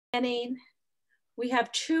beginning. We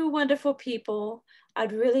have two wonderful people.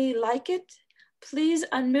 I'd really like it. Please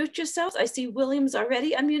unmute yourselves. I see William's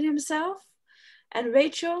already unmuted himself. And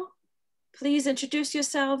Rachel, please introduce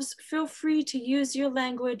yourselves. Feel free to use your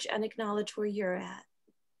language and acknowledge where you're at.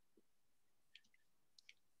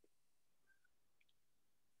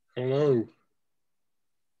 Hello.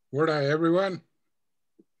 Good day, everyone.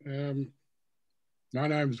 My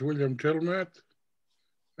name is William Tilmouth.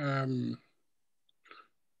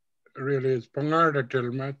 Really, it's Pangarda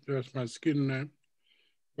Tilmouth, that's my skin name.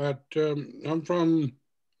 But I'm from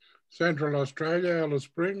Central Australia, Alice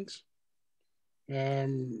Springs,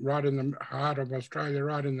 right in the heart of Australia,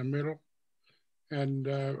 right in the middle. And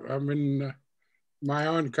I'm in my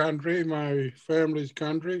own country, my family's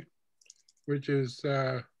country, which is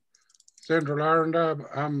Central Arrernte.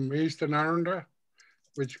 I'm Eastern Arrernte,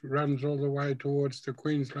 which runs all the way towards the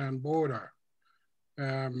Queensland border.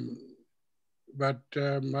 But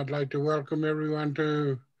I'd like to welcome everyone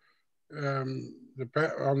to on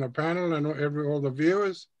the panel and all the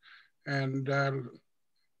viewers, and yeah,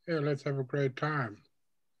 let's have a great time.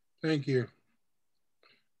 Thank you.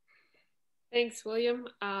 Thanks, William.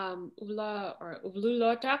 Ula or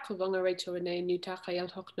Uvlulota, Kavanga Rachel Renee Nuta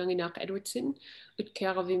Kayalhok Naninaaq Edwardson,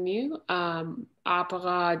 Utkaravamu,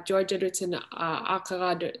 Apara George Edwardson,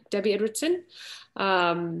 Akara Debbie Edwardson,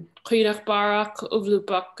 Kuyinak Barak,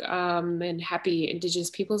 Uvlupak, and happy Indigenous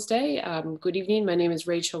Peoples Day. Good evening. My name is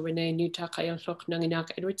Rachel Renee Nuta Kayalhok Naninaaq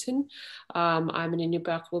Edwardson. I'm an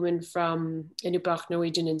Iñupiaq woman from Iñupiaq,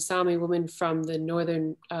 Norwegian, and Sami woman from the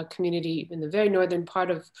northern community in the very northern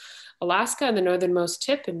part of Alaska and the northernmost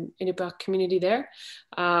tip in Iñupiaq community there.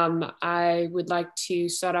 I would like to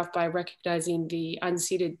start off by recognizing the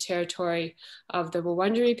unceded territory of the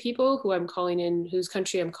Wurundjeri people whose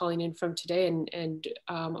country I'm calling in from today, and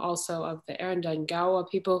also of the Arrernte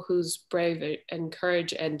people whose brave and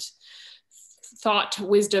courage and thought,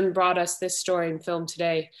 wisdom brought us this story and film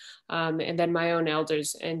today. And then my own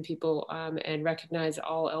elders and people, and recognize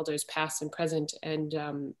all elders past and present,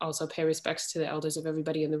 and also pay respects to the elders of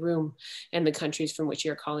everybody in the room and the countries from which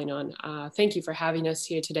you're calling on. Thank you for having us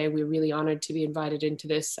here today. We're really honored to be invited into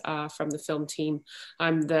this from the film team.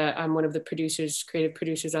 I'm one of the producers, creative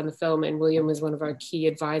producers on the film, and William was one of our key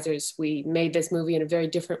advisors. We made this movie in a very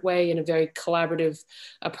different way, in a very collaborative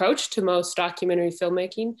approach to most documentary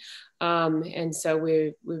filmmaking. And so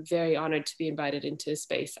we're very honored to be invited into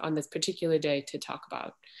space on this particular day to talk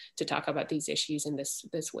about these issues and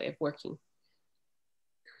this way of working.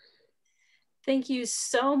 Thank you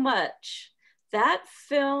so much. That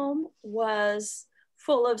film was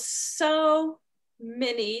full of so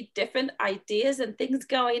many different ideas and things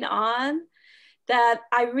going on that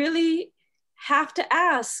I really have to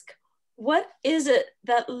ask, what is it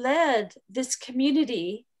that led this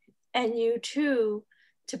community and you too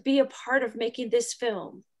to be a part of making this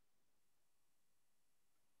film?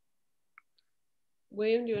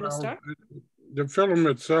 William, do you want to start? The film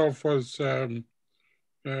itself was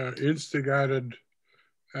instigated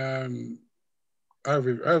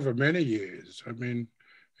over many years. I mean,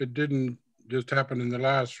 it didn't just happen in the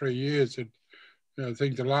last 3 years. I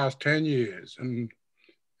think the last 10 years. And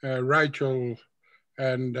Rachel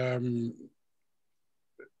and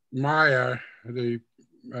Maya,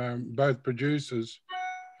 both producers,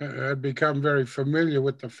 had become very familiar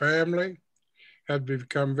with the family, had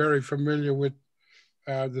become very familiar with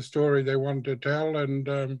the story they wanted to tell, and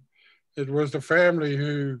it was the family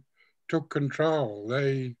who took control.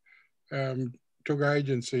 They took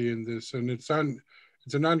agency in this, and it's an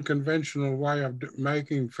unconventional way of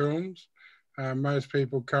making films. Most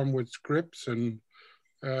people come with scripts and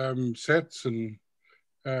sets and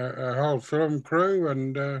a whole film crew,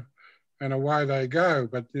 and away they go.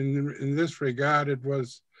 But in this regard, it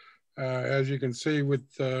was, as you can see with,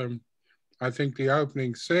 I think, the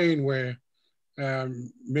opening scene where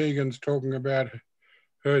Megan's talking about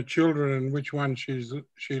her children and which one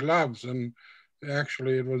she loves, and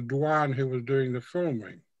actually it was Dwan who was doing the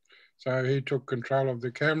filming. So he took control of the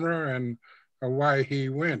camera and away he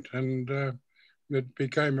went, and it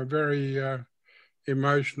became a very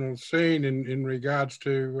emotional scene in regards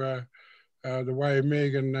to the way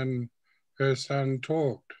Megan and her son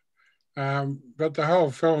talked. But the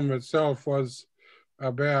whole film itself was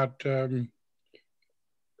about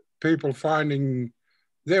people finding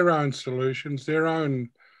their own solutions, their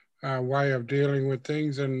own way of dealing with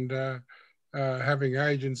things, and having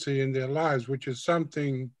agency in their lives, which is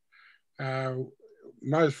something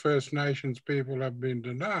most First Nations people have been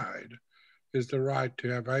denied, is the right to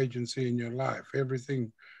have agency in your life.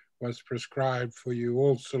 Everything was prescribed for you.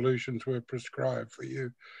 All solutions were prescribed for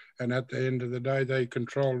you. And at the end of the day, they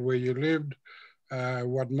controlled where you lived,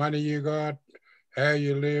 what money you got, how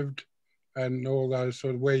you lived, and all those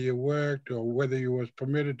sort of where you worked, or whether you was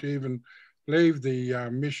permitted to even leave the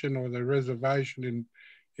mission or the reservation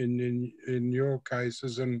in your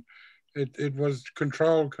cases. And it was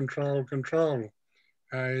control, control, control.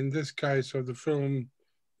 In this case of the film,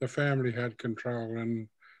 the family had control, and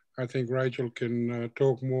I think Rachel can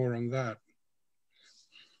talk more on that.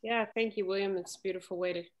 Yeah, thank you, William. It's a beautiful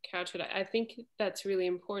way to couch it. I think that's really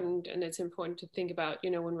important, and it's important to think about, you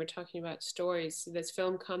know, when we're talking about stories. This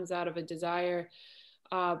film comes out of a desire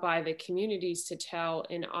by the communities to tell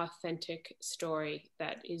an authentic story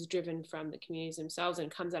that is driven from the communities themselves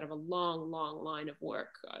and comes out of a long, long line of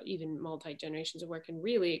work, even multi-generations of work. And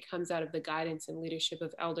really it comes out of the guidance and leadership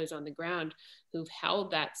of elders on the ground who've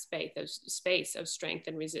held that space of strength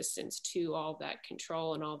and resistance to all that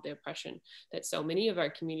control and all of the oppression that so many of our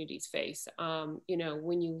communities face. You know,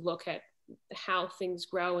 when you look at how things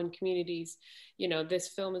grow in communities, you know, this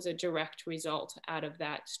film is a direct result out of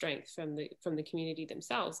that strength from the community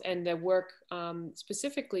themselves, and the work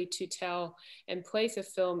specifically to tell and place a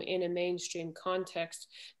film in a mainstream context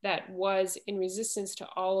that was in resistance to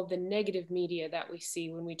all of the negative media that we see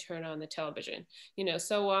when we turn on the television. You know,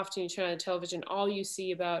 so often you turn on the television, all you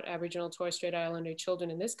see about Aboriginal Torres Strait Islander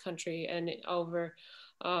children in this country and over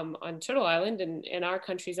on Turtle Island and in our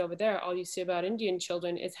countries over there, all you see about Indian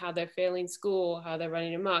children is how they're failing school, how they're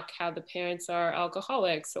running amok, how the parents are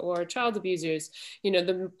alcoholics or child abusers. You know,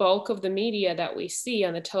 the bulk of the media that we see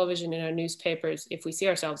on the television and our newspapers, if we see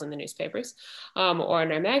ourselves in the newspapers or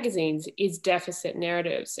in our magazines, is deficit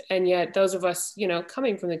narratives. And yet those of us, you know,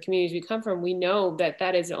 coming from the communities we come from, we know that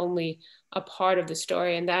that is only a part of the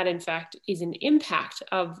story, and that in fact is an impact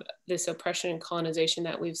of this oppression and colonization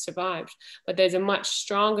that we've survived. But there's a much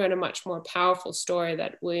stronger and a much more powerful story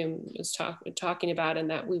that William was talking about, and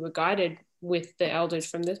that we were guided with the elders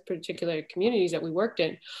from this particular communities that we worked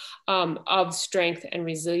in, of strength and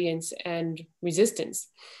resilience and resistance.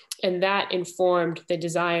 And that informed the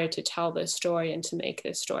desire to tell this story and to make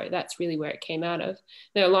this story. That's really where it came out of.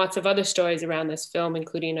 There are lots of other stories around this film,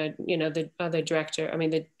 including, the other director,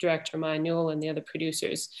 the director, Maya Newell, and the other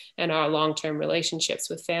producers, and our long-term relationships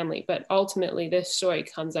with family. But ultimately, this story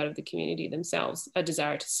comes out of the community themselves, a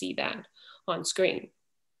desire to see that on screen,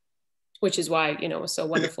 which is why, you know, it was so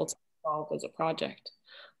wonderful to be involved as a project.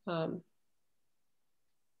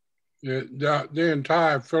 The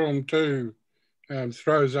entire film too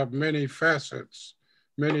throws up many facets,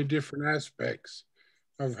 many different aspects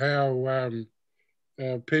of how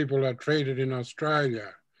people are treated in Australia.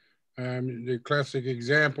 The classic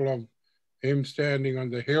example of him standing on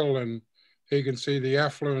the hill, and he can see the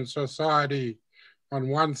affluent society on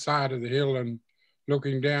one side of the hill and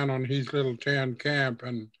looking down on his little town camp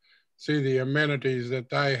and see the amenities that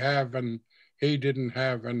they have and he didn't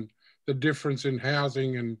have, and the difference in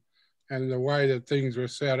housing and the way that things were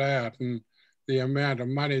set out, and the amount of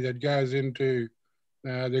money that goes into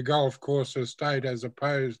the golf course estate as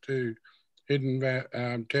opposed to Hidden Valley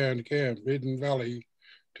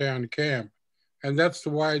Town Camp. And that's the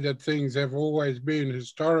way that things have always been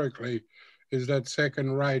historically, is that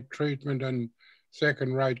second-rate treatment and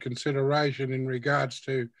second-rate consideration in regards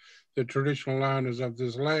to the traditional owners of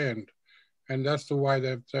this land. And that's the way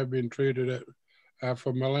that they've been treated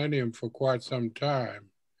for millennium, for quite some time.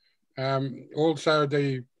 Also,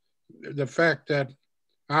 the fact that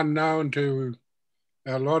unknown to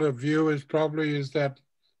a lot of viewers probably is that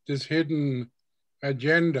this hidden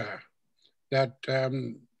agenda that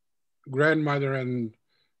grandmother and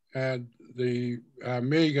the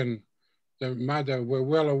Megan, the mother, were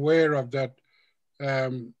well aware of, that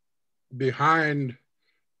behind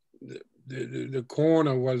the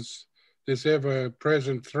corner was this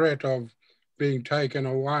ever-present threat of being taken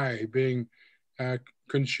away, being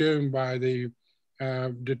consumed by the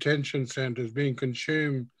detention centers, being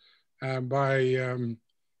consumed by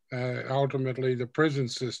ultimately the prison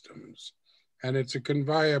systems. And it's a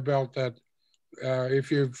conveyor belt that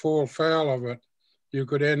if you fall foul of it, you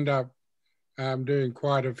could end up doing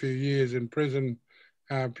quite a few years in prison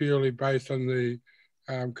purely based on the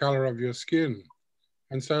color of your skin.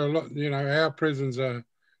 And so, you know, our prisons are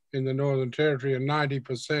in the Northern Territory are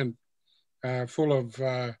 90% full of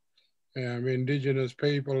Indigenous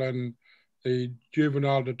people, and the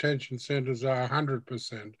juvenile detention centers are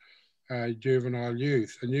 100% juvenile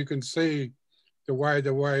youth. And you can see the way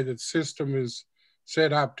that system is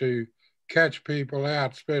set up to catch people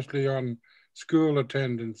out, especially on school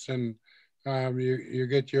attendance, and you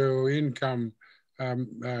get your income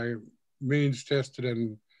means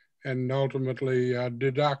tested and ultimately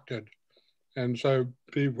deducted. And so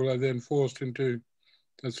people are then forced into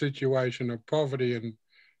a situation of poverty,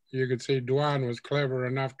 you could see Dwan was clever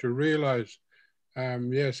enough to realize,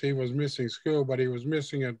 yes, he was missing school, but he was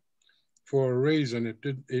missing it for a reason.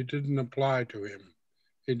 It didn't apply to him.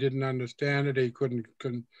 He didn't understand it. He couldn't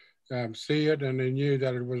see it, and he knew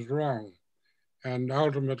that it was wrong. And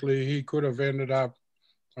ultimately, he could have ended up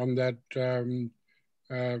on that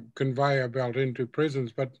conveyor belt into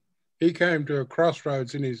prisons, but he came to a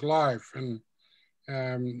crossroads in his life, and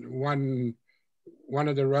one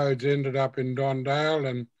of the roads ended up in Dondale,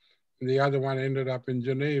 and the other one ended up in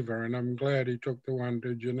Geneva, and I'm glad he took the one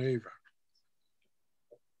to Geneva,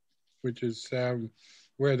 which is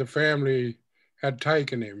where the family had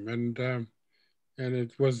taken him, and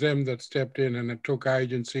it was them that stepped in and it took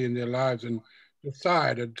agency in their lives and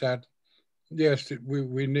decided that, yes,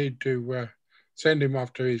 we need to send him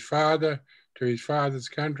off to his father's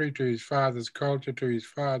country, to his father's culture, to his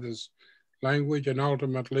father's language, and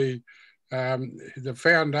ultimately the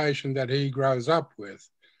foundation that he grows up with,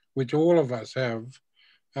 which all of us have,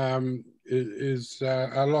 is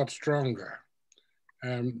a lot stronger.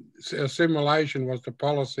 Assimilation was the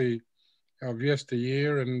policy of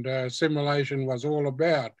yesteryear, and assimilation was all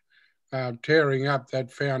about tearing up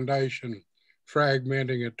that foundation,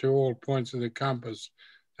 fragmenting it to all points of the compass,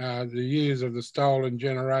 the years of the stolen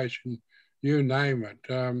generation, you name it.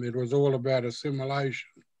 It was all about assimilation.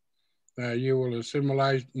 You will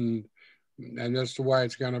assimilate, and that's the way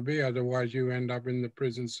it's going to be. Otherwise, you end up in the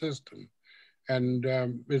prison system. And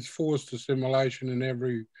it's forced assimilation in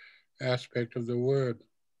every aspect of the word.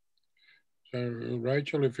 So,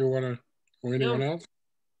 Rachel, if you want to, or anyone else?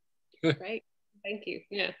 Right. Thank you.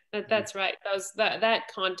 Yeah, that's right. That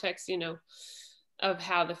context, you know, of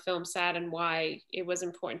how the film sat and why it was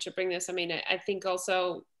important to bring this. I mean, I think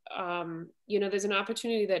also, you know, there's an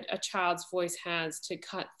opportunity that a child's voice has to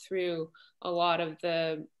cut through a lot of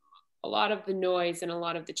the noise and a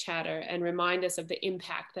lot of the chatter, and remind us of the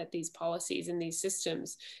impact that these policies and these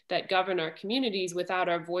systems that govern our communities, without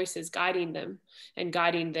our voices guiding them and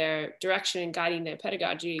guiding their direction and guiding their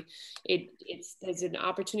pedagogy, there's an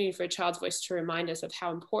opportunity for a child's voice to remind us of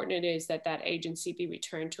how important it is that that agency be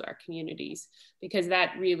returned to our communities, because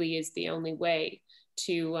that really is the only way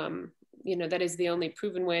to, you know, that is the only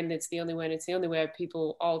proven way, and it's the only way, and it's the only way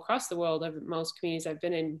people all across the world, of most communities I've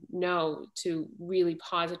been in, know to really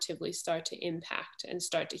positively start to impact and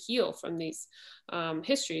start to heal from these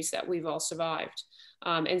histories that we've all survived,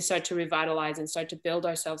 and start to revitalize and start to build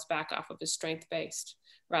ourselves back off of a strength-based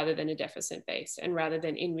rather than a deficit-based, and rather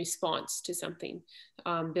than in response to something,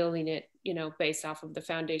 building it, you know, based off of the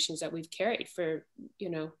foundations that we've carried for, you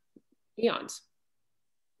know, eons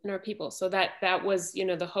in our people. So that was, you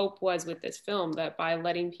know, the hope was with this film, that by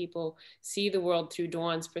letting people see the world through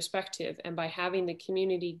Dwan's perspective, and by having the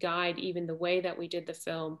community guide even the way that we did the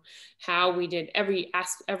film, how we did every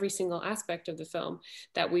single aspect of the film,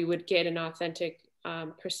 that we would get an authentic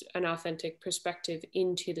perspective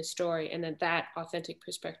into the story, and that authentic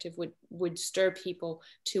perspective would stir people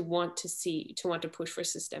to want to push for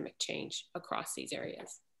systemic change across these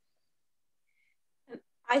areas.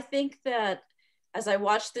 I think that as I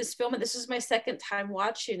watched this film, and this is my second time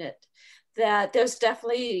watching it, that there's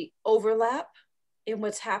definitely overlap in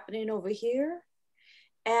what's happening over here.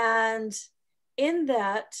 And in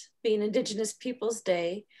that, being Indigenous Peoples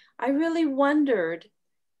Day, I really wondered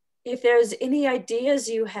if there's any ideas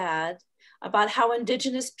you had about how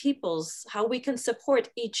Indigenous peoples, how we can support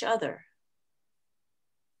each other.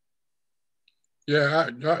 Yeah,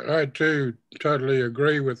 I too totally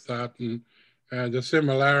agree with that, and the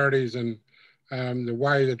similarities and the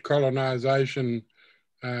way that colonization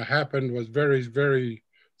happened was very, very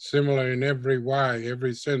similar in every way,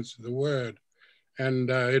 every sense of the word. And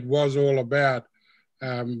it was all about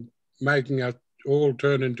making us all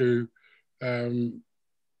turn into an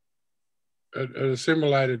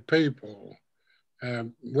assimilated people,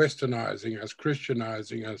 westernizing us,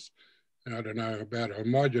 Christianizing us. I don't know about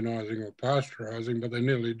homogenizing or pasteurizing, but they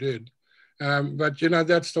nearly did. But, you know,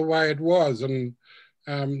 that's the way it was. And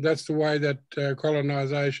that's the way that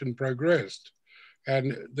colonization progressed.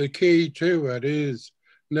 And the key to it is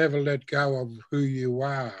never let go of who you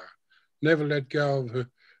are. Never let go of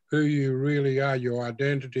who you really are, your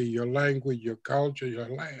identity, your language, your culture, your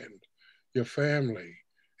land, your family.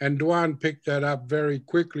 And Dwan picked that up very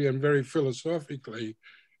quickly and very philosophically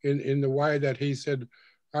in the way that he said,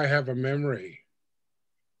 I have a memory.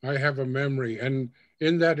 I have a memory. And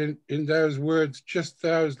in those words, just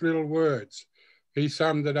those little words, he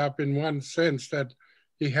summed it up in one sense, that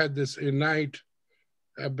he had this innate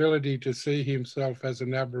ability to see himself as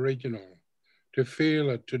an Aboriginal, to feel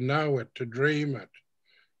it, to know it, to dream it.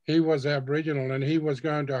 He was Aboriginal, and he was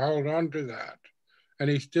going to hold on to that. And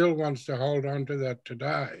he still wants to hold on to that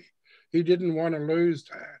today. He didn't want to lose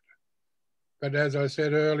that. But as I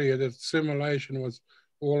said earlier, the assimilation was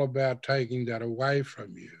all about taking that away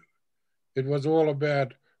from you. It was all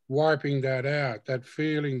about wiping that out, that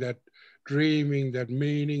feeling, that dreaming, that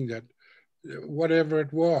meaning, that whatever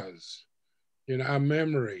it was, you know, a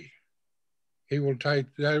memory. They will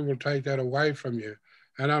take that away from you.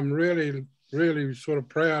 And I'm really, really sort of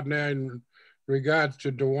proud now in regards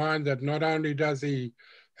to Dwayne that not only does he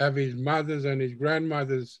have his mother's and his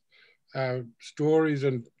grandmother's stories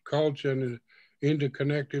and culture and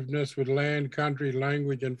interconnectedness with land, country,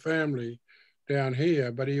 language, and family down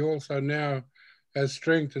here, but he also now has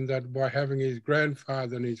strengthened that by having his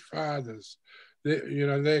grandfather and his fathers, you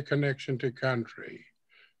know, their connection to country.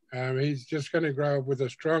 He's just going to grow up with a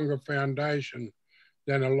stronger foundation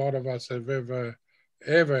than a lot of us have ever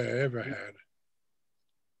had.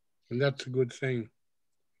 And that's a good thing.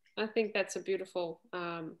 I think that's a beautiful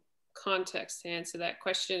context to answer that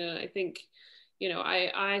question. And I think, you know,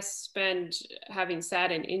 I spend, having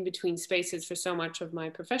sat in in-between spaces for so much of my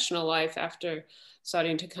professional life after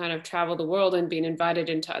starting to kind of travel the world and being invited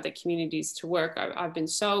into other communities to work, I've been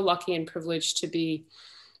so lucky and privileged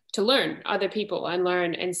to learn other people and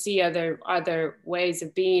learn and see other ways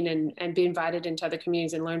of being and be invited into other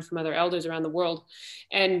communities and learn from other elders around the world.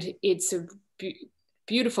 And it's a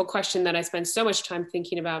beautiful question that I spend so much time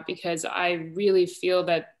thinking about, because I really feel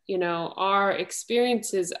that, you know, our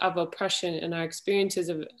experiences of oppression and our experiences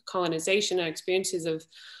of colonization, our experiences of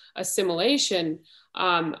assimilation,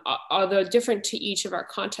 although different to each of our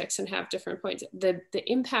contexts and have different points, the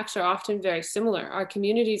impacts are often very similar. Our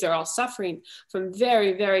communities are all suffering from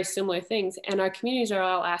very, very similar things, and our communities are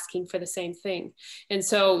all asking for the same thing. And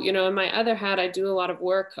so, you know, in my other hat, I do a lot of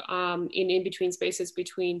work in between spaces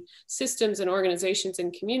between systems and organizations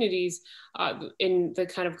and communities in the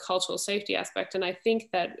kind of cultural safety aspect. And I think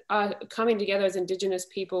that coming together as Indigenous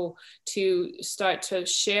people to start to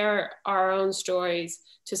share our own stories,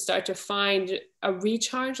 to start to find a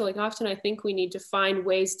recharge. Like often I think we need to find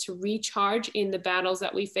ways to recharge in the battles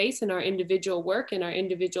that we face in our individual work, in our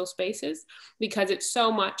individual spaces, because it's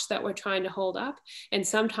so much that we're trying to hold up. And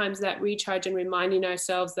sometimes that recharge and reminding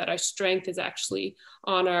ourselves that our strength is actually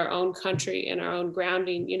on our own country and our own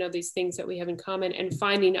grounding, you know, these things that we have in common, and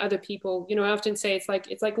finding other people, you know, I often say it's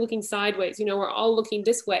like looking sideways, you know, we're all looking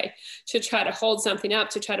this way to try to hold something up,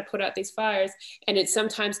 to try to put out these fires. And it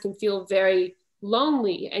sometimes can feel very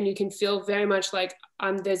lonely, and you can feel very much like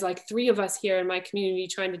there's like 3 of us here in my community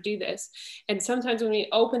trying to do this. And sometimes when we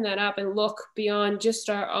open that up and look beyond just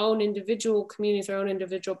our own individual communities, our own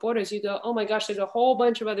individual borders, you go, oh my gosh, there's a whole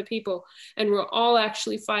bunch of other people, and we're all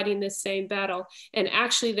actually fighting this same battle. And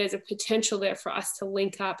actually there's a potential there for us to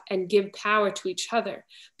link up and give power to each other,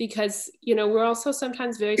 because, you know, we're also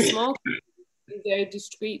sometimes very small very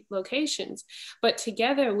discrete locations, but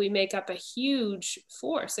together we make up a huge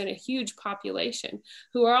force and a huge population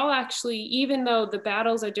who are all actually, even though the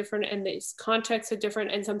battles are different and the contexts are different,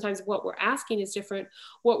 and sometimes what we're asking is different,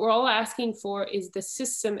 what we're all asking for is the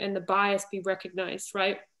system and the bias be recognized,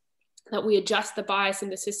 right? That we adjust the bias in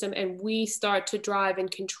the system and we start to drive and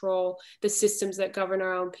control the systems that govern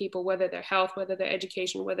our own people, whether they're health, whether they're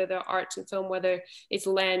education, whether they're arts and film, whether it's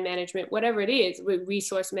land management, whatever it is, we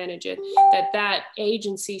resource manage it, that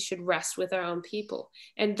agency should rest with our own people.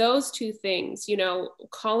 And those 2 things, you know,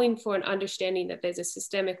 calling for an understanding that there's a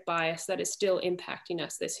systemic bias that is still impacting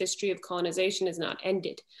us. This history of colonization is not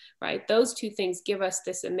ended, right? Those 2 things give us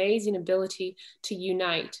this amazing ability to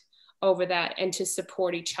unite over that and to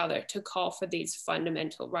support each other, to call for these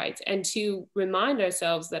fundamental rights, and to remind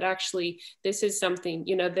ourselves that actually this is something,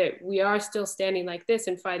 you know, that we are still standing like this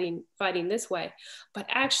and fighting this way, but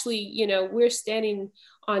actually, you know, we're standing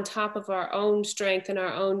on top of our own strength and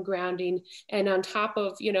our own grounding, and on top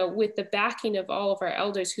of, you know, with the backing of all of our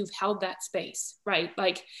elders who've held that space, right?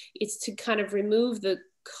 Like it's to kind of remove the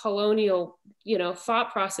colonial, you know,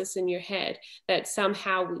 thought process in your head that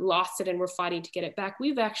somehow we lost it and we're fighting to get it back.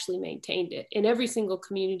 We've actually maintained it. In every single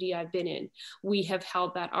community I've been in, we have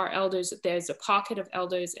held that. Our elders, there's a pocket of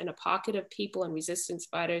elders and a pocket of people and resistance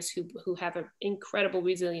fighters who have an incredible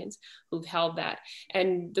resilience, who've held that.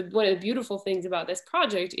 And one of the beautiful things about this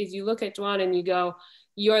project is you look at Dwan and you go,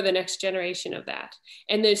 you're the next generation of that.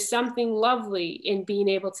 And there's something lovely in being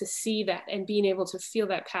able to see that and being able to feel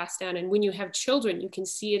that passed down. And when you have children, you can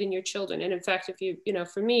see it in your children. And in fact, if you know,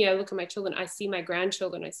 for me, I look at my children, I see my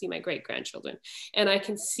grandchildren, I see my great-grandchildren, and I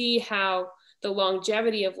can see how the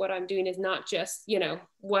longevity of what I'm doing is not just, you know,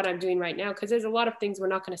 what I'm doing right now, because there's a lot of things we're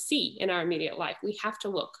not going to see in our immediate life. We have to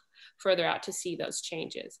look further out to see those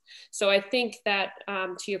changes. So I think that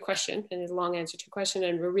to your question, and it's a long answer to your question,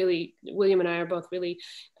 and we're really, William and I are both really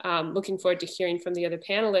looking forward to hearing from the other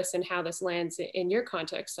panelists and how this lands in your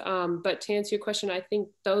context. But to answer your question, I think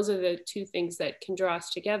those are the two things that can draw us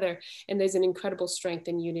together. And there's an incredible strength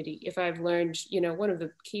in unity. If I've learned, you know, one of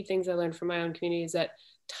the key things I learned from my own community is that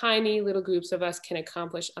tiny little groups of us can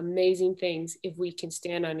accomplish amazing things if we can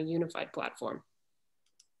stand on a unified platform.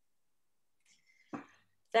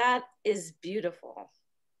 That is beautiful.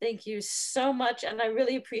 Thank you so much. And I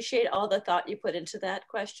really appreciate all the thought you put into that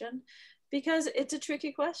question, because it's a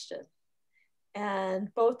tricky question.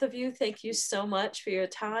 And both of you, thank you so much for your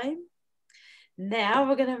time. Now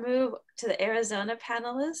we're going to move to the Arizona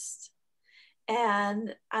panelists.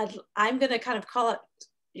 And I'm going to kind of call out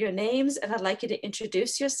your names, and I'd like you to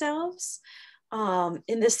introduce yourselves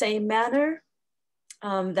in the same manner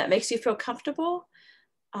that makes you feel comfortable.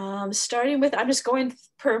 Starting with, I'm just going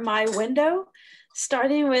per my window,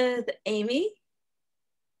 starting with Amy.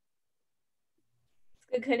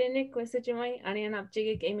 Karinik Wesijimai, Anianap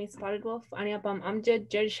Jigig, Amy Spotted Wolf, Aniapam Amjad,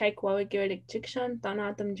 Jer Shaik Wawik Giridik Chikshan,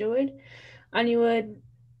 Thanatam Jewid, Aniwood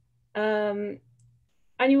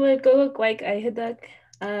Gogok Waik Ihidak,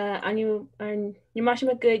 Anu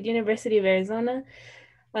Yamashima Good, University of Arizona.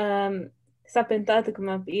 Good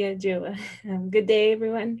day,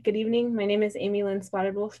 everyone. Good evening. My name is Amy Lynn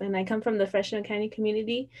Spotted Wolf, and I come from the Fresno County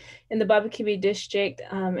community in the Babaquibi district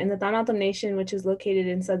in the Thanatam Nation, which is located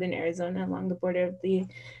in southern Arizona along the border of the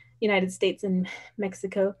United States and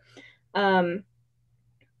Mexico. I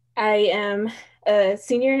am a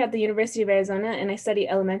senior at the University of Arizona, and I study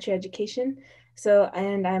elementary education.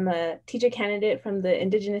 And I'm a teacher candidate from the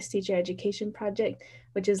Indigenous Teacher Education Project,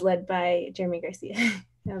 which is led by Jeremy Garcia.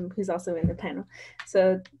 Who's also in the panel.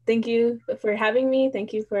 So thank you for having me.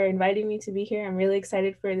 Thank you for inviting me to be here. I'm really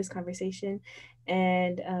excited for this conversation.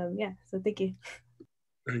 And yeah, so thank you.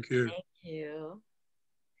 Thank you. Thank you.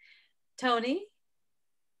 Tony?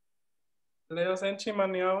 Greetings,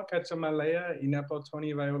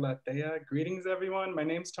 everyone. My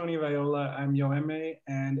name's Tony Viola. I'm Yoeme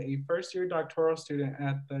and a first-year doctoral student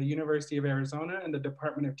at the University of Arizona in the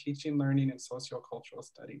Department of Teaching, Learning, and Socio-cultural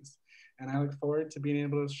Studies. And I look forward to being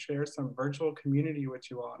able to share some virtual community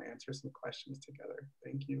with you all and answer some questions together.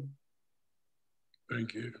 Thank you.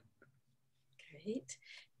 Thank you. Great.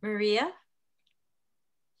 Maria?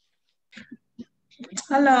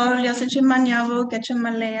 Hello, yo soy Chimañavo,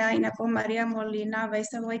 Quechamalea, Inapo Maria Molina,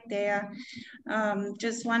 VaiSevoi.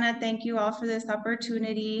 Just want to thank you all for this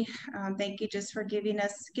opportunity. Thank you just for giving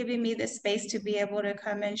me this space to be able to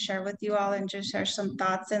come and share with you all and just share some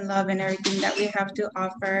thoughts and love and everything that we have to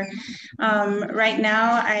offer. Right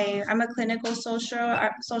now, I'm a clinical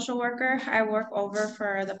social worker. I work over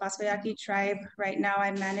for the Pascua Yaqui tribe. Right now,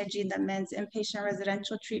 I'm managing the men's inpatient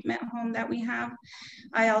residential treatment home that we have.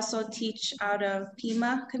 I also teach out of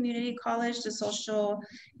Pima Community College,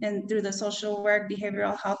 through the social work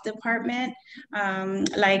behavioral health department.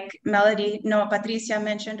 Like Patricia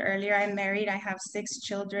mentioned earlier, I'm married. I have 6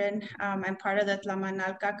 children. I'm part of the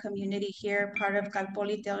Tlamanalcah community here, part of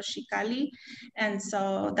Kalpoliteo Xicali. And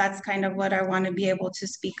so that's kind of what I want to be able to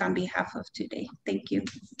speak on behalf of today. Thank you.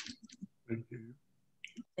 Thank you.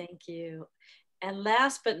 Thank you. And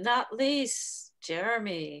last but not least,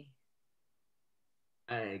 Jeremy.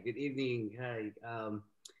 Hi, good evening. Hi,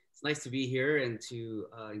 it's nice to be here and to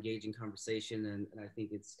engage in conversation, and I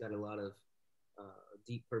think it's got a lot of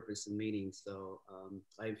deep purpose and meaning. So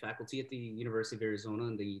I'm faculty at the University of Arizona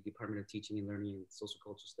in the Department of Teaching and Learning and Social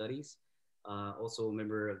Cultural Studies. Also a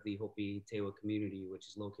member of the Hopi Tewa community, which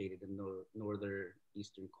is located in the northern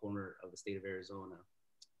eastern corner of the state of Arizona.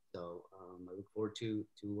 So I look forward to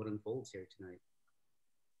what unfolds here tonight.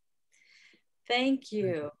 Thank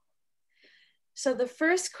you. So the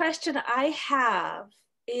first question I have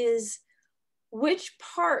is, which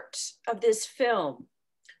part of this film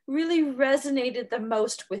really resonated the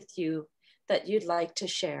most with you that you'd like to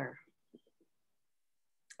share?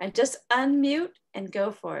 And just unmute and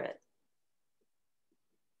go for it.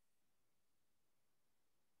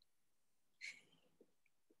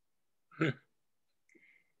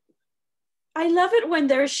 I love it when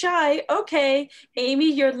they're shy. Okay,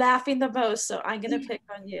 Amy, you're laughing the most, so I'm gonna pick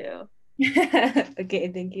on you.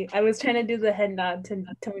 Okay, thank you. I was trying to do the head nod to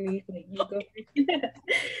Tony. Like, you go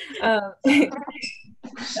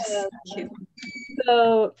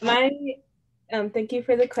so thank you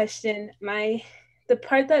for the question. The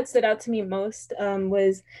part that stood out to me most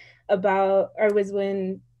was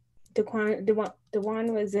when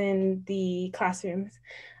Dewan was in the classrooms,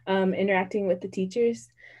 interacting with the teachers.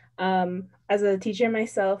 As a teacher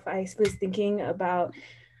myself, I was thinking about,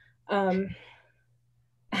 I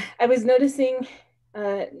was noticing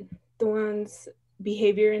Dewan's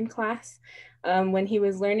behavior in class when he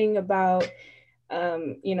was learning about,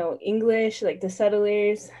 you know, English, like the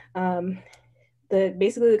settlers,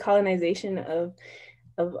 basically the colonization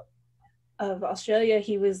of Australia.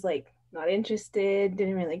 He was like not interested,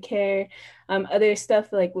 didn't really care. Other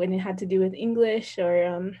stuff like when it had to do with English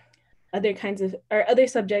or other kinds of, or other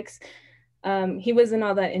subjects, he wasn't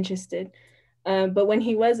all that interested. But when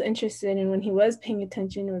he was interested and when he was paying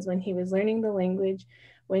attention was when he was learning the language,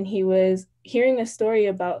 when he was hearing a story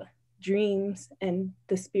about dreams and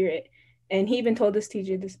the spirit. And he even told this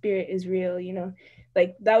teacher, the spirit is real, you know,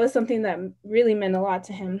 like that was something that really meant a lot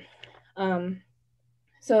to him.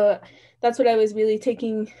 So that's what I was really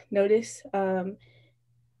taking notice to.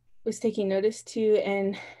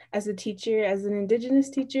 And as a teacher, as an Indigenous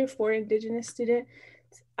teacher for Indigenous students,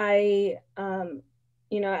 I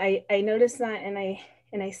notice that,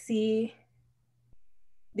 and I see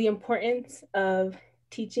the importance of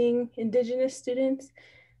teaching Indigenous students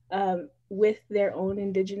with their own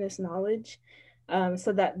Indigenous knowledge,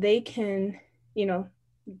 so that they can, you know,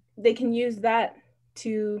 they can use that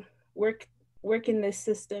to work in this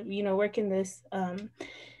system, you know, work in this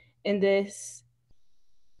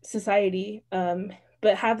society,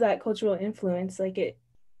 but have that cultural influence. Like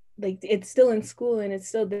it's still in school and it's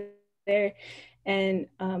still there, and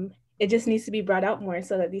it just needs to be brought out more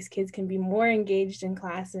so that these kids can be more engaged in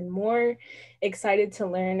class and more excited to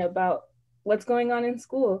learn about what's going on in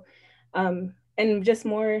school, and just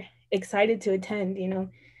more excited to attend, you know.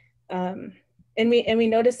 And we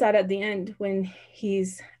notice that at the end when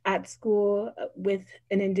he's at school with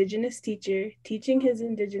an Indigenous teacher teaching his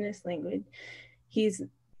Indigenous language. He's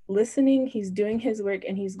listening, he's doing his work,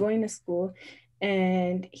 and he's going to school,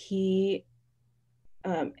 and he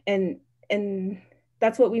and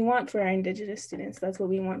that's what we want for our Indigenous students. That's what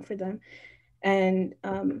we want for them. And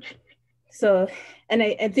so, and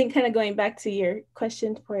I think kind of going back to your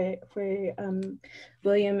question for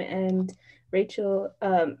William and Rachel,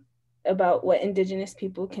 about what Indigenous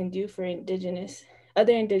people can do for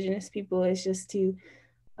other Indigenous people, is just to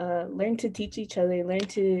learn to teach each other, learn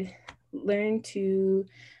to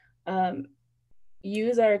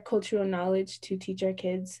use our cultural knowledge to teach our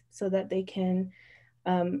kids so that they can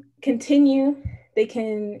continue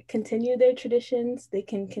their traditions, they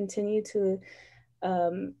can continue to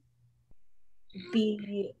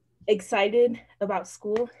be excited about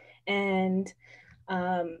school, and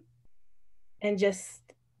just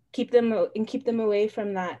keep them away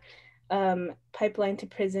from that pipeline to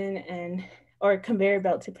prison or conveyor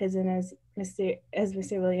belt to prison, as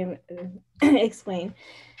Mr. William explained.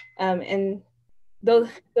 And those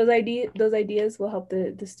ideas will help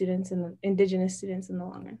the students and the Indigenous students in the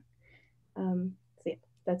long run. So yeah,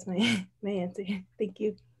 that's my answer. Thank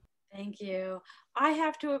you. Thank you. I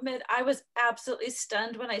have to admit, I was absolutely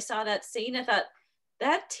stunned when I saw that scene. I thought,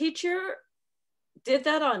 that teacher did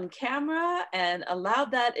that on camera and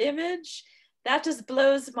allowed that image. That just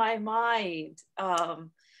blows my mind.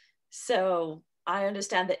 So I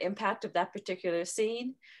understand the impact of that particular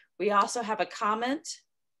scene. We also have a comment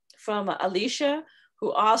from Alicia,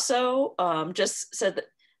 who also just said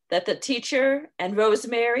that the teacher and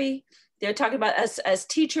Rosemary, they're talking about as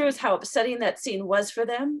teachers, how upsetting that scene was for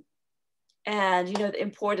them, and you know, the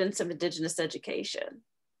importance of Indigenous education.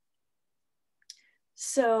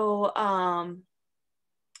 So I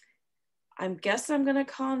guess I'm gonna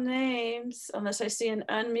call names unless I see an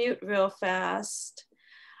unmute real fast.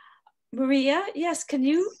 Maria, yes, can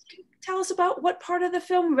you tell us about what part of the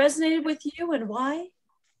film resonated with you and why?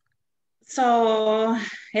 So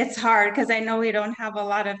it's hard because I know we don't have a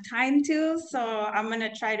lot of time to, so I'm going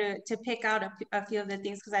to try to pick out a few of the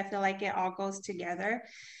things because I feel like it all goes together.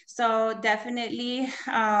 So definitely,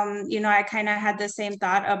 you know, I kind of had the same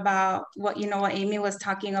thought about what Amy was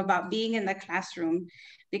talking about, being in the classroom,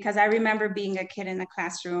 because I remember being a kid in the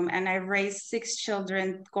classroom, and I raised 6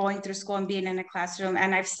 children going through school and being in a classroom,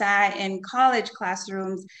 and I've sat in college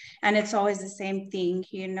classrooms, and it's always the same thing,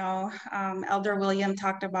 you know. Elder William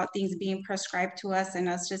talked about things being prescribed to us and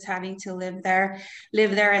us just having to live there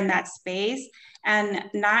in that space, and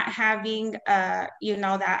not having you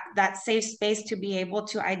know, that safe space to be able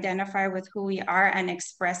to identify with who we are and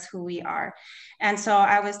express who we are. And so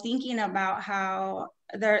I was thinking about how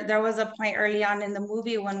there was a point early on in the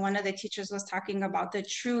movie when one of the teachers was talking about the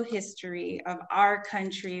true history of our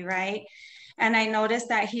country, right? And I noticed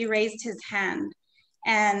that he raised his hand,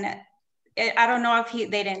 and I don't know if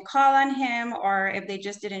they didn't call on him or if they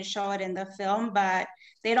just didn't show it in the film, but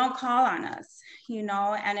they don't call on us, you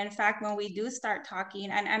know? And in fact, when we do start talking,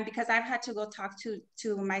 and because I've had to go talk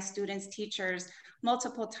to my students' teachers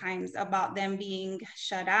multiple times about them being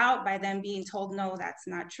shut out, by them being told, no, that's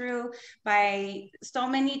not true, by so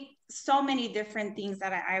many different things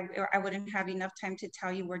that I wouldn't have enough time to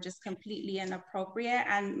tell you were just completely inappropriate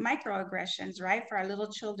and microaggressions, right? For our little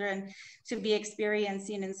children to be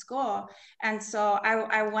experiencing in school. And so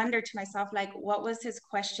I wondered to myself, like, what was his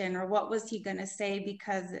question or what was he gonna say?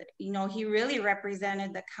 Because, you know, he really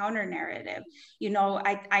represented the counter narrative. You know,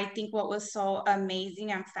 I think what was so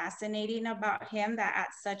amazing and fascinating about him, that at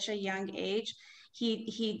such a young age,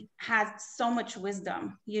 he had so much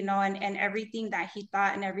wisdom, you know, and everything that he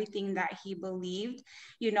thought and everything that he believed,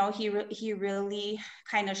 you know, he really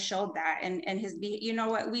kind of showed that. And his, you know,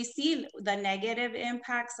 what we see, the negative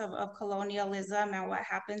impacts of colonialism and what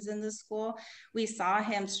happens in the school, we saw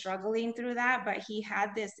him struggling through that, but he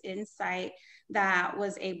had this insight that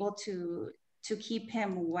was able to keep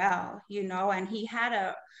him well, you know. And he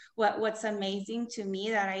had what's amazing to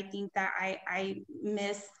me that I think that I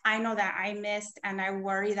know that I missed, and I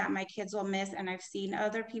worry that my kids will miss, and I've seen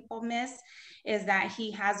other people miss, is that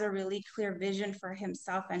he has a really clear vision for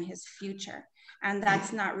himself and his future. And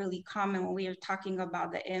that's not really common when we are talking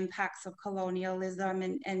about the impacts of colonialism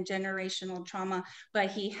and generational trauma,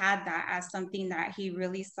 but he had that as something that he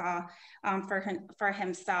really saw for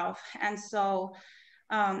himself. And so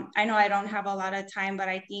I know I don't have a lot of time, but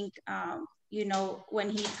I think, you know, when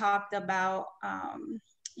he talked about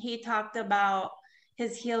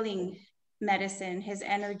his healing medicine, his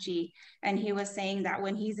energy, and he was saying that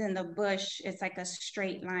when he's in the bush, it's like a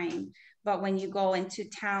straight line, but when you go into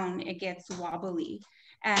town, it gets wobbly.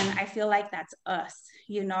 And I feel like that's us,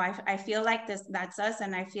 you know. I feel like that's us.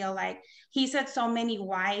 And I feel like he said so many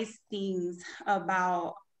wise things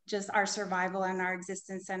about just our survival and our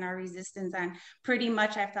existence and our resistance. And pretty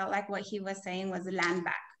much I felt like what he was saying was land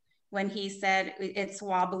back. When he said it's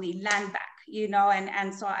wobbly, land back, you know.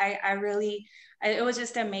 And so I really, it was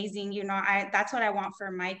just amazing, you know. That's what I want for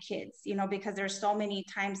my kids, you know, because there's so many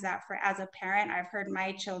times that as a parent, I've heard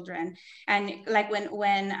my children, and like when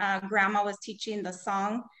grandma was teaching the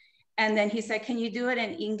song, and then he said, can you do it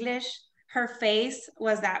in English? Her face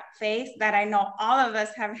was that face that I know all of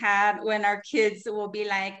us have had when our kids will be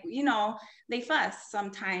like, you know, they fuss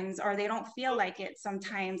sometimes, or they don't feel like it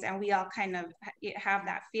sometimes. And we all kind of have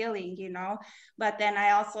that feeling, you know. But then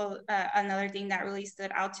I also, another thing that really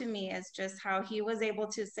stood out to me is just how he was able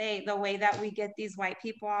to say the way that we get these white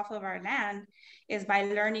people off of our land is by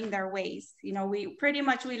learning their ways. You know, we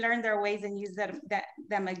learn their ways and use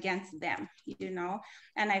them against them, you know.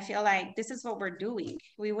 And I feel like this is what we're doing.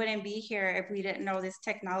 We wouldn't be here if we didn't know this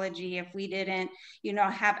technology, if we didn't, you know,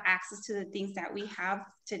 have access to the things that we have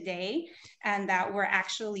today, and that we're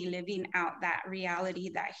actually living out that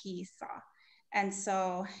reality that he saw. And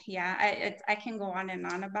so, yeah, I can go on and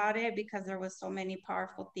on about it because there was so many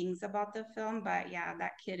powerful things about the film, but yeah,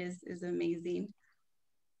 that kid is amazing.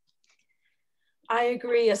 I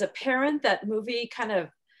agree. As a parent, that movie kind of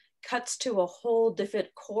cuts to a whole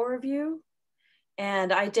different core view.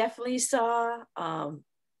 And I definitely saw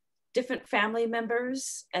different family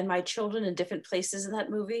members and my children in different places in that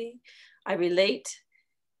movie. I relate.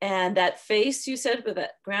 And that face you said with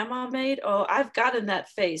that grandma made, oh, I've gotten that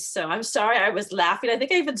face. So I'm sorry, I was laughing. I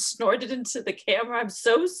think I even snorted into the camera. I'm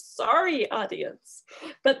so sorry, audience,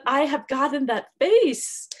 but I have gotten that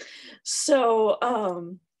face. So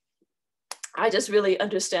I just really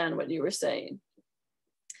understand what you were saying.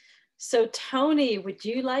 So Tony, would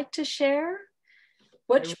you like to share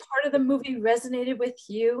which part of the movie resonated with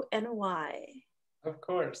you and why? Of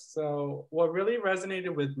course. So what really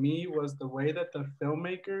resonated with me was the way that the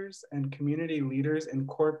filmmakers and community leaders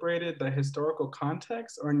incorporated the historical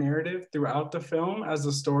context or narrative throughout the film as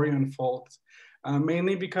the story unfolds.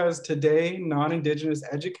 Mainly because today, non-Indigenous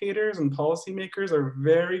educators and policymakers are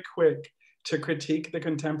very quick to critique the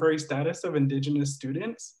contemporary status of Indigenous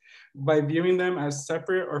students by viewing them as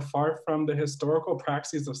separate or far from the historical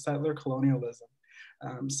praxis of settler colonialism.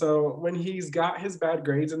 So when he's got his bad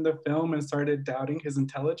grades in the film and started doubting his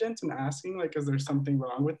intelligence and asking, like, is there something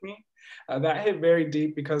wrong with me? That hit very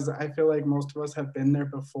deep because I feel like most of us have been there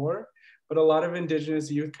before, but a lot of Indigenous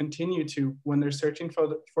youth continue to when they're searching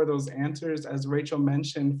for those answers, as Rachel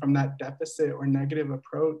mentioned, from that deficit or negative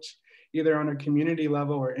approach, either on a community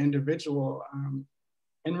level or individual.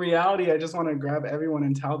 In reality, I just want to grab everyone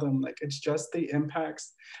and tell them, like, it's just the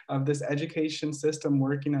impacts of this education system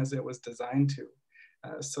working as it was designed to.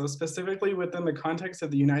 So specifically within the context of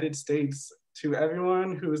the United States, to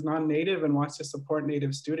everyone who is non-Native and wants to support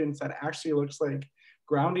Native students, that actually looks like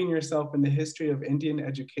grounding yourself in the history of Indian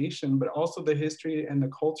education, but also the history and the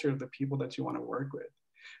culture of the people that you want to work with.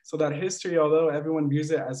 So that history, although everyone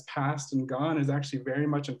views it as past and gone, is actually very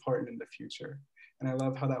much important in the future. And I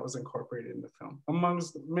love how that was incorporated in the film.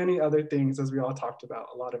 Amongst many other things, as we all talked about,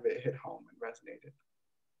 a lot of it hit home and resonated.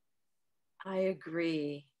 I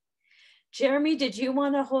agree. Jeremy, did you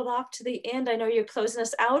want to hold off to the end? I know you're closing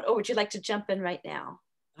us out, or would you like to jump in right now?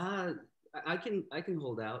 I can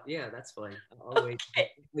hold out. Yeah, that's fine. I'll wait.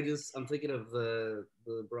 I'm thinking of the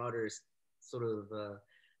broader sort of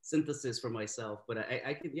synthesis for myself, but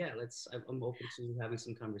I could, yeah, I'm open to having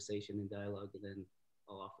some conversation and dialogue, and then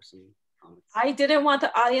I'll offer some comments. I didn't want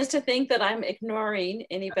the audience to think that I'm ignoring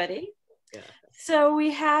anybody. Yeah. So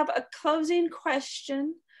we have a closing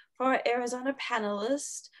question for our Arizona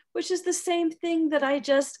panelists, which is the same thing that I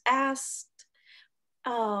just asked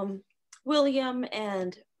William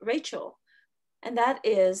and Rachel. And that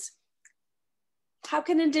is, how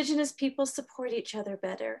can Indigenous people support each other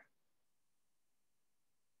better?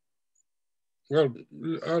 Well,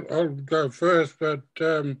 I'll go first, but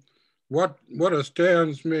what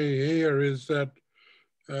astounds me here is that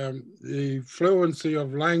the fluency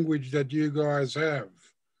of language that you guys have.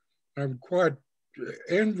 I'm quite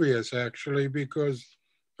envious, actually, because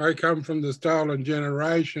I come from the stolen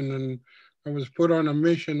generation, and I was put on a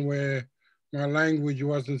mission where my language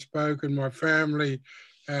wasn't spoken. My family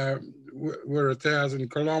were 1,000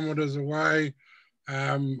 kilometers away.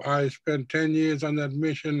 I spent 10 years on that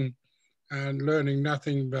mission and learning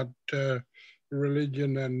nothing but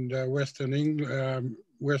religion and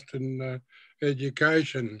Western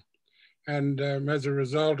education. And as a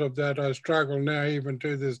result of that, I struggle now, even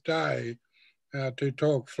to this day, to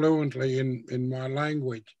talk fluently in my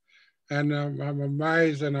language. And I'm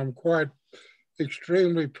amazed, and I'm quite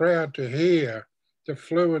extremely proud to hear the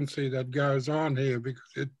fluency that goes on here,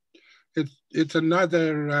 because it's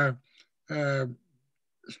another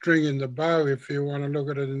string in the bow, if you want to look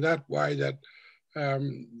at it in that way, that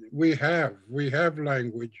we have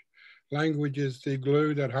language. Language is the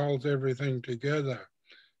glue that holds everything together.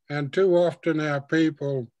 And too often our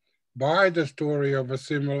people buy the story of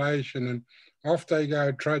assimilation, and off they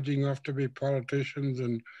go trudging off to be politicians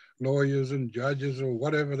and lawyers and judges or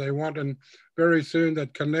whatever they want. And very soon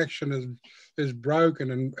that connection is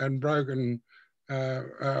broken, and broken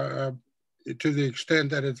to the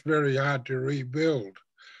extent that it's very hard to rebuild.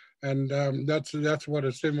 And that's what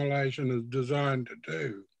assimilation is designed to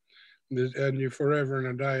do. And you're forever and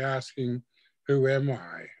a day asking, who am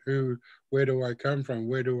I? Where do I come from?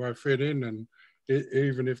 Where do I fit in? And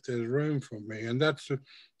even if there's room for me. And that's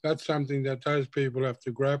something that those people have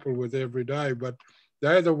to grapple with every day. But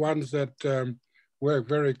they're the ones that work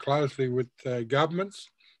very closely with governments.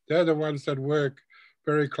 They're the ones that work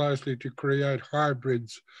very closely to create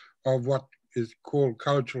hybrids of what is called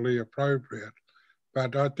culturally appropriate.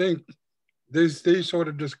 But I think these sort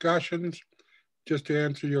of discussions, just to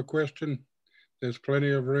answer your question, there's plenty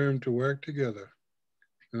of room to work together.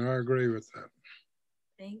 And I agree with that.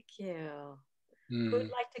 Thank you. Who would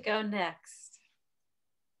like to go next?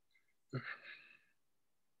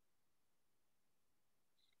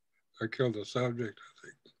 I killed the subject,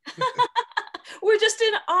 I think. We're just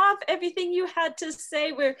in awe of everything you had to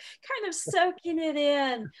say. We're kind of soaking it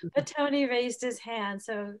in. But Tony raised his hand,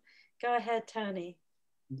 so go ahead, Tony.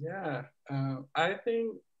 Yeah, I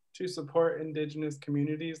think to support Indigenous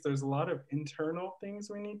communities, there's a lot of internal things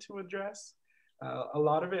we need to address. A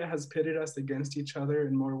lot of it has pitted us against each other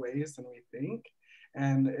in more ways than we think.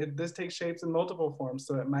 And this takes shapes in multiple forms.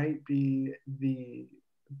 So it might be the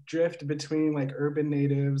drift between like urban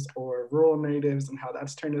natives or rural natives and how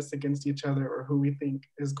that's turned us against each other, or who we think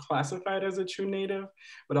is classified as a true native.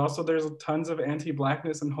 But also there's tons of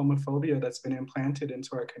anti-Blackness and homophobia that's been implanted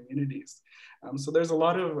into our communities. So there's a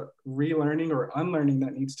lot of relearning or unlearning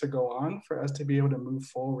that needs to go on for us to be able to move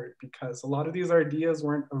forward, because a lot of these ideas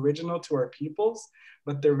weren't original to our peoples,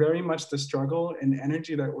 but they're very much the struggle and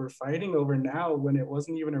energy that we're fighting over now, when it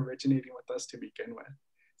wasn't even originating with us to begin with.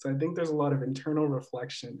 So I think there's a lot of internal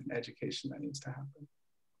reflection and education that needs to happen.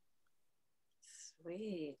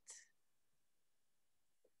 Sweet.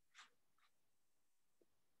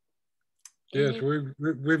 Yes,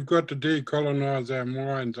 we've got to decolonize our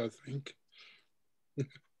minds, I think.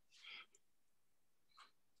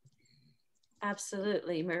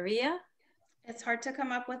 Absolutely. Maria? It's hard to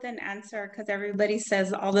come up with an answer because everybody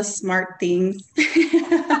says all the smart things.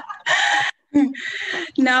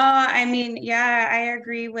 No, I mean, yeah, I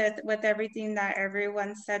agree with everything that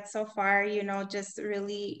everyone said so far. You know, just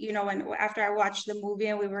really, you know, when after I watched the movie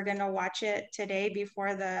and we were gonna watch it today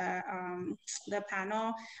before the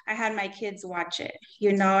panel, I had my kids watch it.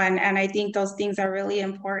 You know, and I think those things are really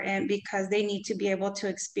important because they need to be able to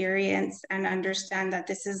experience and understand that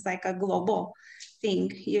this is like a global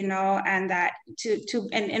thing, you know, and that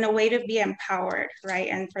and in a way to be empowered, right,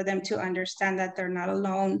 and for them to understand that they're not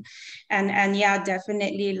alone. And yeah,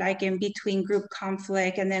 definitely, like in between group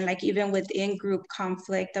conflict, and then like even within group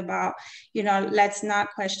conflict about, you know, let's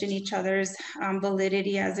not question each other's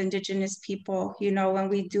validity as Indigenous people. You know, when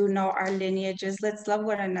we do know our lineages, let's love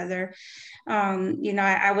one another. You know,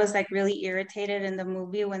 I was like really irritated in the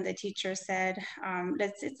movie when the teacher said,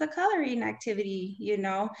 it's a coloring activity, you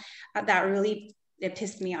know, that really, it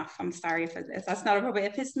pissed me off. I'm sorry for this. That's not appropriate.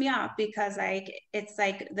 It pissed me off because like, it's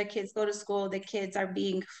like the kids go to school, the kids are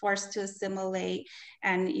being forced to assimilate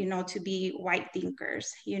and, you know, to be white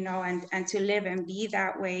thinkers, you know, and to live and be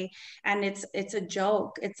that way. And it's a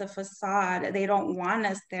joke. It's a facade. They don't want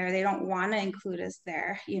us there. They don't want to include us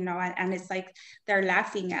there, you know, and it's like, they're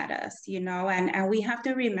laughing at us, you know, and we have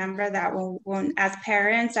to remember that when as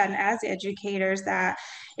parents and as educators, that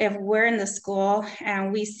if we're in the school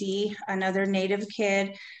and we see another Native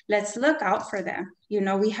kid, let's look out for them. You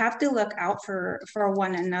know, we have to look out for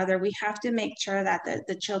one another. We have to make sure that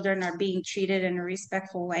the children are being treated in a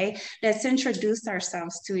respectful way. Let's introduce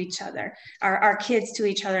ourselves to each other, our kids to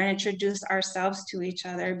each other, and introduce ourselves to each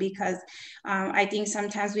other, because I think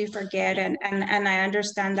sometimes we forget, and I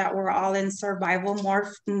understand that we're all in survival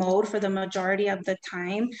mode for the majority of the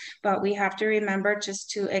time, but we have to remember just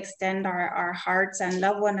to extend our hearts and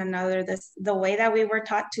love one another the way that we were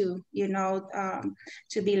taught to, you know,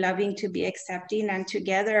 to be loving, to be accepting, and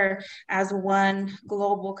together as one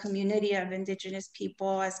global community of Indigenous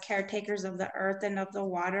people, as caretakers of the earth and of the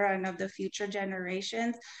water and of the future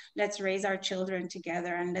generations, let's raise our children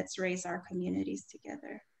together and let's raise our communities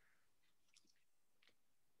together.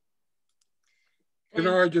 Can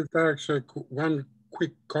I just ask one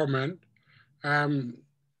quick comment? In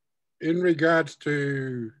regards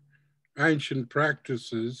to ancient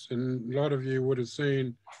practices, and a lot of you would have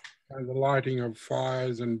seen the lighting of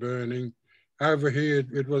fires and burning. Over here,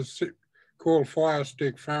 it was called fire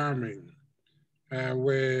stick farming,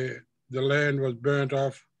 where the land was burnt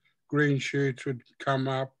off, green shoots would come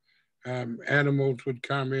up, animals would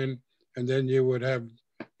come in, and then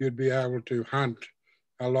you'd be able to hunt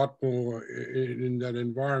a lot more in that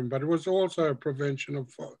environment. But it was also a prevention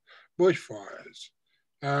of bushfires.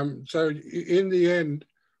 So in the end,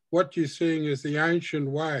 what you're seeing is the ancient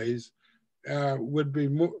ways would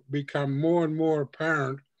become more and more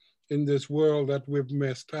apparent in this world that we've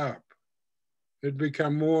messed up. It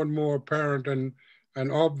become more and more apparent and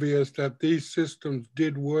obvious that these systems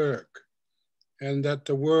did work, and that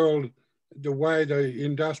the world, the way the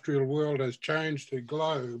industrial world has changed the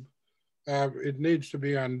globe, it needs to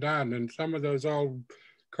be undone. And some of those old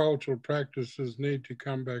cultural practices need to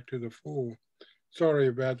come back to the fore. Sorry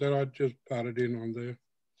about that, I just butted in on there.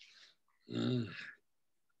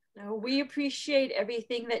 No, we appreciate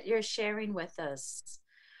everything that you're sharing with us.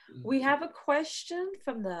 We have a question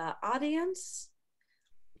from the audience.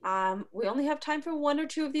 We only have time for one or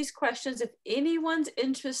two of these questions. If anyone's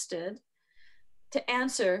interested to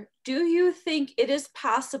answer, do you think it is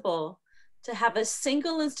possible to have a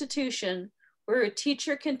single institution where a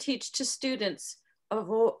teacher can teach to students of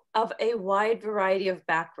a wide variety of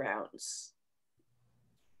backgrounds?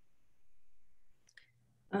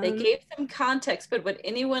 They gave some context, but would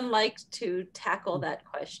anyone like to tackle that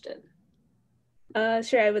question?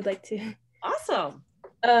 Sure, I would like to. Awesome.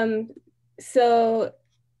 So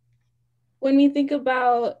when we think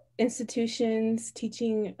about institutions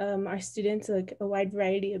teaching our students like a wide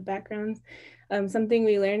variety of backgrounds, something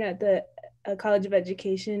we learn at the College of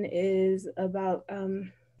Education is about, oh,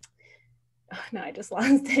 no, I just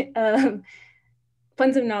lost it.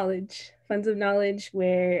 Funds of knowledge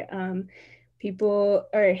where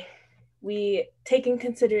we take in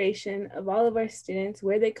consideration of all of our students,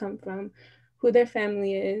 where they come from, who their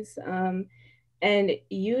family is, and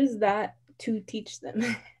use that to teach them,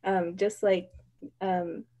 just like,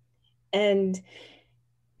 and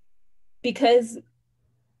because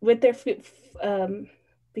with their,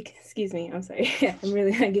 excuse me, I'm sorry, I'm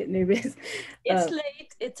really gonna get nervous. It's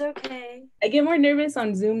late, it's okay. I get more nervous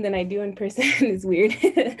on Zoom than I do in person. It's weird.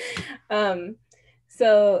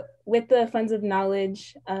 So with the funds of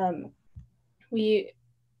knowledge, we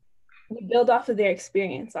build off of their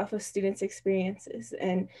experience, off of students' experiences.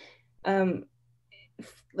 And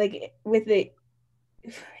like with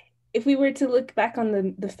if we were to look back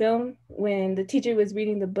on the film, when the teacher was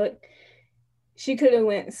reading the book, she could have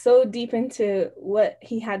went so deep into what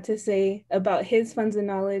he had to say about his funds of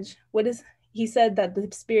knowledge. He said that the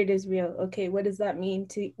spirit is real. Okay, what does that mean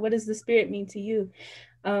what does the spirit mean to you?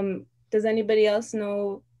 Does anybody else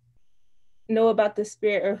know about the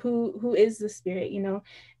spirit, or who is the spirit? You know,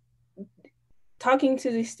 talking to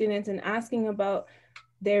these students and asking about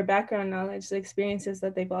their background knowledge, the experiences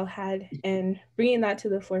that they've all had, and bringing that to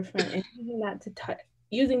the forefront and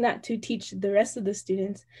using that to teach the rest of the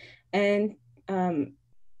students. And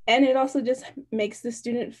it also just makes the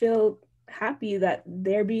student feel happy that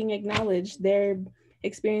they're being acknowledged, their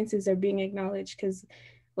experiences are being acknowledged. Because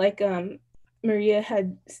like Maria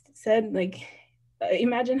had said, like,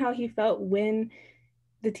 imagine how he felt when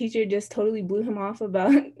the teacher just totally blew him off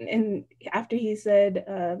about, and after he said,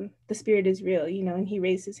 the spirit is real, you know, and he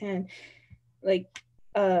raised his hand. Like,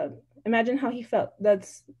 imagine how he felt.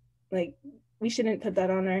 That's like, we shouldn't put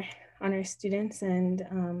that on our students.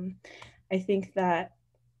 And I think that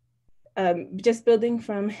just building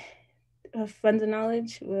from funds of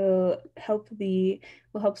knowledge will help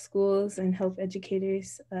schools and help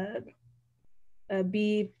educators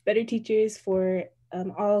be better teachers for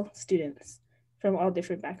all students from all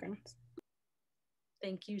different backgrounds.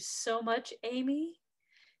 Thank you so much, Amy.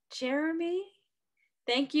 Jeremy,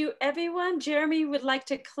 thank you, everyone. Jeremy would like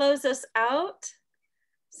to close us out,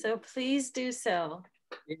 so please do so.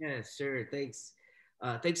 Yeah, sure, thanks.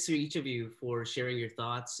 Thanks to each of you for sharing your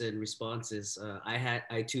thoughts and responses.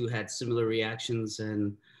 I too had similar reactions,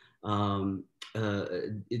 and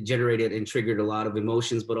it generated and triggered a lot of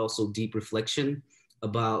emotions, but also deep reflection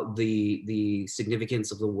about the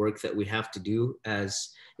significance of the work that we have to do as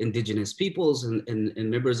Indigenous peoples and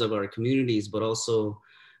members of our communities, but also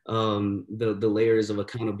the layers of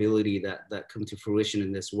accountability that come to fruition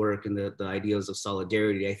in this work, and the ideas of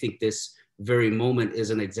solidarity. I think this very moment is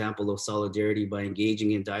an example of solidarity by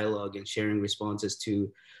engaging in dialogue and sharing responses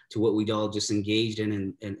to what we'd all just engaged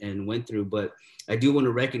in and went through. But I do want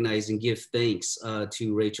to recognize and give thanks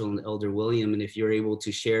to Rachel and Elder William, and if you're able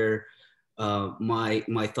to share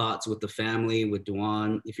my thoughts with the family, with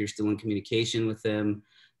Duan, if you're still in communication with them,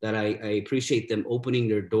 that I appreciate them opening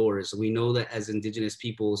their doors. We know that as Indigenous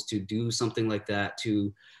peoples, to do something like that,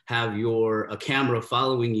 to have a camera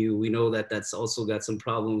following you, we know that that's also got some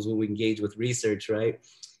problems when we engage with research, right?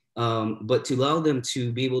 But to allow them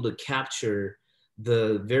to be able to capture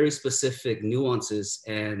the very specific nuances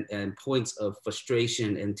and points of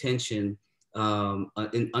frustration and tension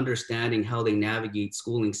in understanding how they navigate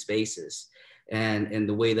schooling spaces, and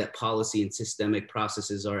the way that policy and systemic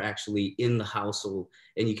processes are actually in the household.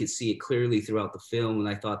 And you can see it clearly throughout the film. And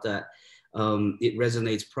I thought that it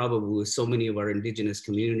resonates probably with so many of our Indigenous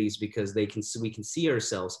communities, because we can see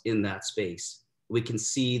ourselves in that space. We can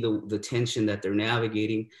see the tension that they're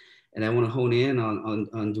navigating. And I want to hone in on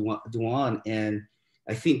Duan. And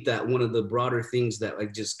I think that one of the broader things that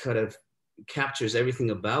like just kind of captures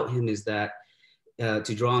everything about him is that,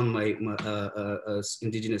 to draw on my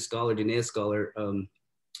Indigenous scholar, Diné scholar,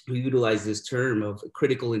 who utilized this term of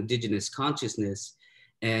critical Indigenous consciousness.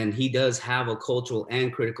 And he does have a cultural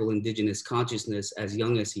and critical Indigenous consciousness as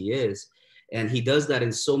young as he is. And he does that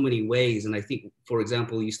in so many ways. And I think, for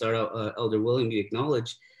example, you start out, Elder William, you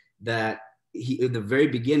acknowledge that at the very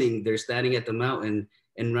beginning, they're standing at the mountain,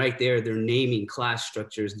 and right there, they're naming class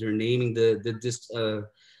structures. They're naming the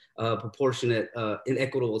proportionate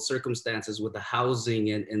inequitable circumstances with the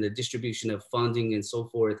housing and the distribution of funding and so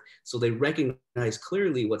forth. So they recognize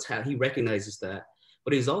clearly he recognizes that.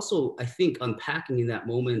 But he's also, I think, unpacking in that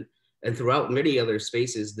moment and throughout many other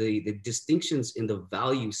spaces, the distinctions in the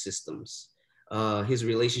value systems, his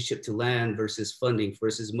relationship to land versus funding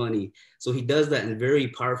versus money. So he does that in very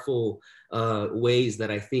powerful ways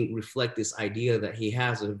that I think reflect this idea that he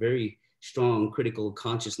has a very strong critical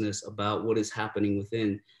consciousness about what is happening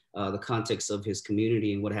within the context of his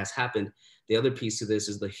community and what has happened. The other piece of this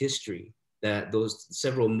is the history, that those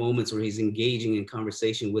several moments where he's engaging in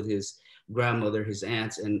conversation with his grandmother, his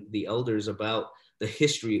aunts, and the elders about the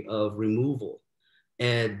history of removal.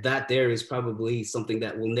 And that there is probably something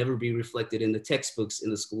that will never be reflected in the textbooks in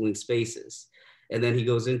the schooling spaces. And then he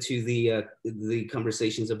goes into the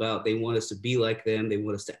conversations about they want us to be like them, they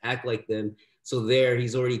want us to act like them. So there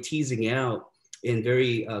he's already teasing out in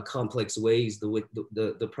very complex ways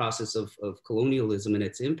the process of colonialism and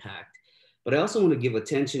its impact. But I also want to give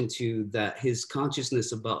attention to that his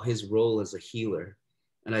consciousness about his role as a healer.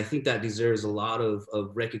 And I think that deserves a lot of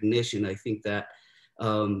recognition. I think that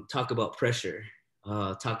talk about pressure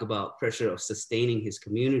of sustaining his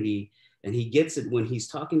community. And he gets it when he's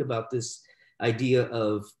talking about this idea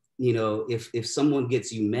of you know, if someone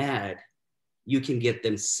gets you mad, you can get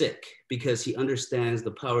them sick, because he understands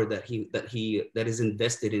the power that is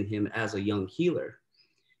invested in him as a young healer.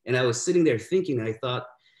 And I was sitting there thinking, I thought,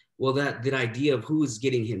 well, that idea of who is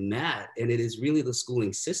getting him mad, and it is really the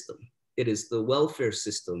schooling system. It is the welfare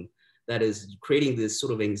system that is creating this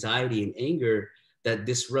sort of anxiety and anger that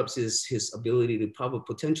disrupts his ability to probably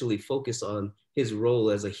potentially focus on his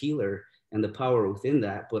role as a healer and the power within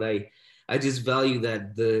that. But I just value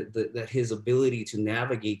that that his ability to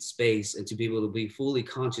navigate space and to be able to be fully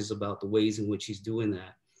conscious about the ways in which he's doing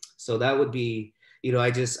that. So that would be, you know,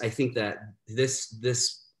 I think that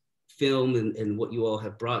this film and what you all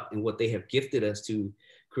have brought and what they have gifted us to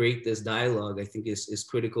create this dialogue, I think is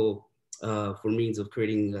critical for means of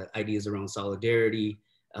creating ideas around solidarity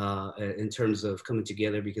in terms of coming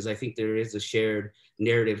together, because I think there is a shared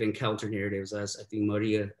narrative and counter narratives, as I think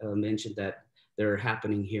Maria mentioned, that they're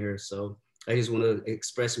happening here. So I just want to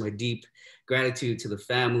express my deep gratitude to the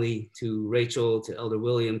family, to Rachel, to Elder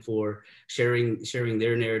William for sharing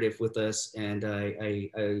their narrative with us. And I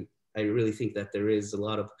really think that there is a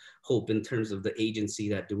lot of hope in terms of the agency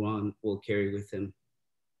that Duran will carry with him.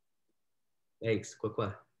 Thanks.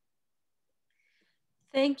 Kwakwa.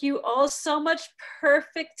 Thank you all so much.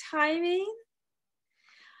 Perfect timing.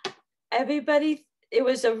 Everybody, it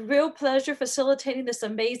was a real pleasure facilitating this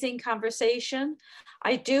amazing conversation.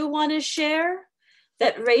 I do want to share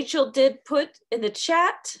that Rachel did put in the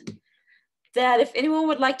chat that if anyone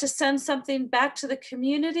would like to send something back to the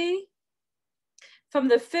community from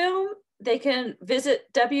the film, they can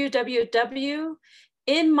visit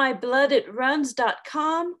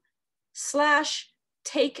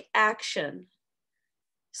www.inmyblooditruns.com/takeaction.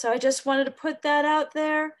 So I just wanted to put that out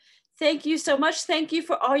there. Thank you so much. Thank you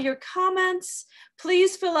for all your comments.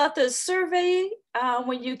 Please fill out the survey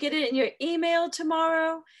when you get it in your email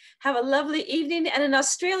tomorrow. Have a lovely evening, and in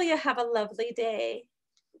Australia, have a lovely day.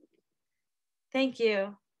 Thank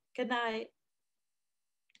you. Good night.